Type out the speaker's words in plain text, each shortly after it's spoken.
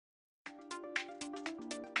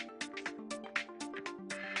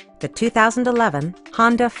the 2011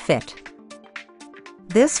 Honda Fit.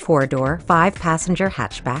 This four-door, five-passenger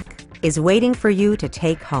hatchback is waiting for you to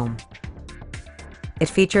take home. It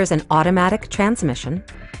features an automatic transmission,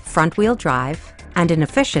 front-wheel drive, and an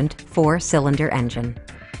efficient four-cylinder engine.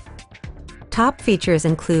 Top features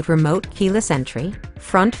include remote keyless entry,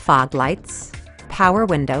 front fog lights, power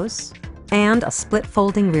windows, and a split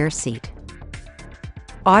folding rear seat.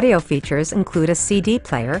 Audio features include a CD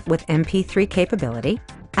player with MP3 capability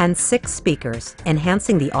and 6 speakers,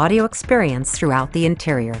 enhancing the audio experience throughout the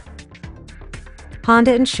interior.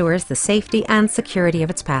 Honda ensures the safety and security of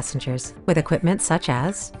its passengers with equipment such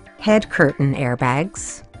as head curtain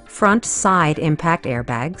airbags, front side impact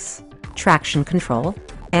airbags, traction control,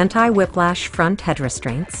 anti-whiplash front head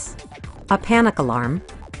restraints, a panic alarm,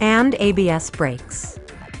 and ABS brakes.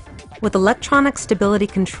 With electronic stability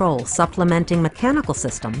control supplementing mechanical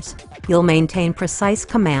systems, you'll maintain precise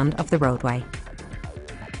command of the roadway.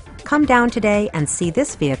 Come down today and see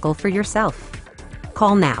this vehicle for yourself.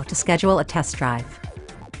 Call now to schedule a test drive.